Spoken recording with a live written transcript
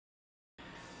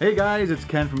Hey guys, it's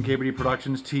Ken from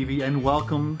KBDProductionstV and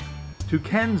welcome to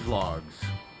Ken's Vlogs.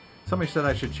 Somebody said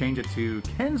I should change it to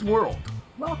Ken's World.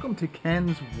 Welcome to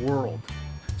Ken's World.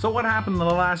 So what happened in the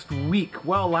last week?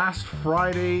 Well, last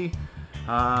Friday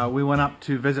we went up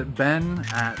to visit Ben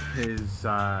at his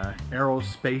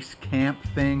aerospace camp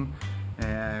thing,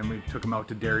 and we took him out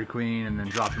to Dairy Queen and then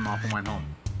dropped him off and went home.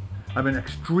 I've been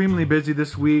extremely busy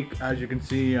this week. As you can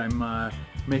see, I'm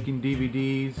making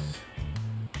DVDs.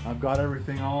 I've got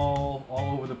everything all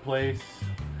over the place.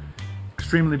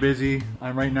 Extremely busy.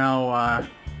 I'm right now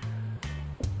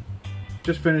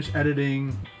just finished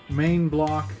editing main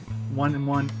block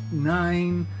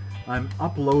 119. I'm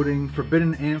uploading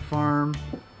Forbidden Ant Farm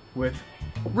with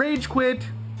Rage Quit.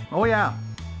 Oh yeah,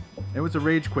 it was a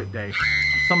Rage Quit day.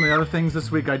 Some of the other things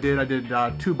this week I did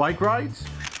 2 bike rides.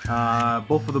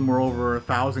 Both of them were over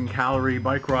 1,000 calorie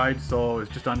bike rides, so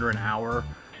it's just under an hour.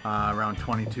 Around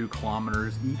 22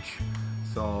 kilometers each.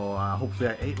 So hopefully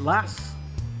I ate less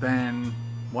than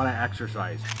what I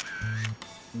exercised,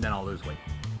 and then I'll lose weight.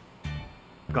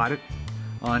 Got it?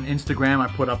 On Instagram I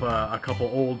put up a couple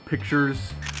old pictures.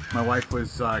 My wife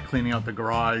was cleaning out the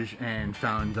garage and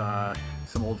found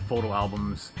some old photo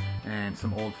albums and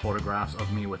some old photographs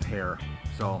of me with hair.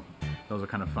 So those are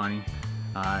kind of funny.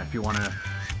 If you want to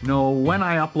know when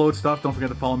I upload stuff, don't forget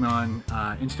to follow me on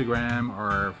Instagram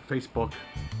or Facebook,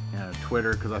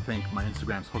 Twitter, because I think my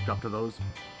Instagram's hooked up to those.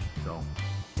 So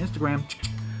Instagram.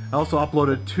 I also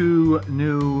uploaded 2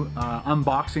 new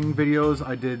unboxing videos.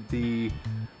 I did the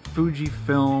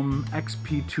FujiFilm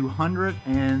XP200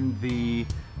 and the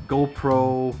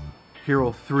GoPro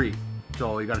Hero3.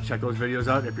 So you got to check those videos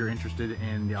out if you're interested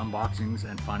in the unboxings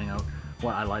and finding out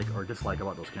what I like or dislike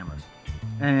about those cameras.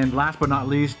 And last but not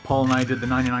least, Paul and I did the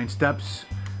 99 steps.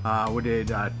 We did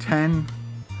 10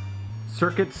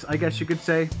 circuits, I guess you could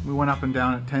say. We went up and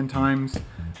down it 10 times.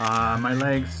 My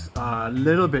legs a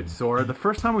little bit sore. The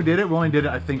first time we did it, we only did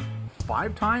it I think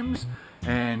 5 times,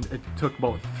 and it took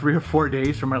about 3 or 4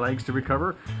 days for my legs to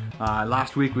recover.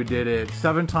 Last week we did it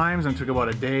 7 times and it took about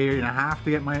a day and a half to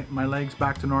get my legs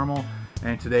back to normal.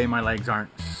 And today my legs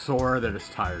aren't sore, they're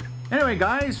just tired. Anyway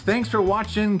guys, thanks for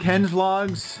watching Ken's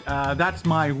Vlogs. That's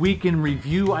my week in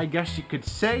review, I guess you could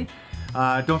say.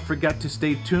 Don't forget to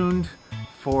stay tuned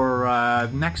for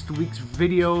next week's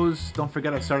videos. Don't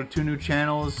forget I started 2 new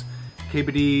channels,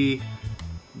 KBD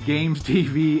Games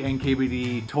TV and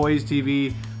KBD Toys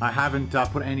TV. I haven't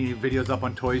put any videos up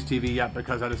on Toys TV yet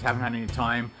because I just haven't had any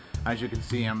time. As you can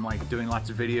see, I'm like doing lots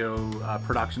of video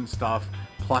production stuff,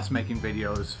 plus making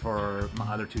videos for my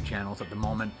other 2 channels at the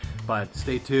moment. But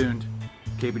stay tuned.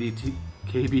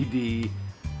 KBD,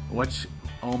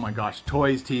 oh my gosh,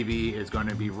 Toys TV is going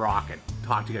to be rocking.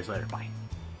 Talk to you guys later. Bye.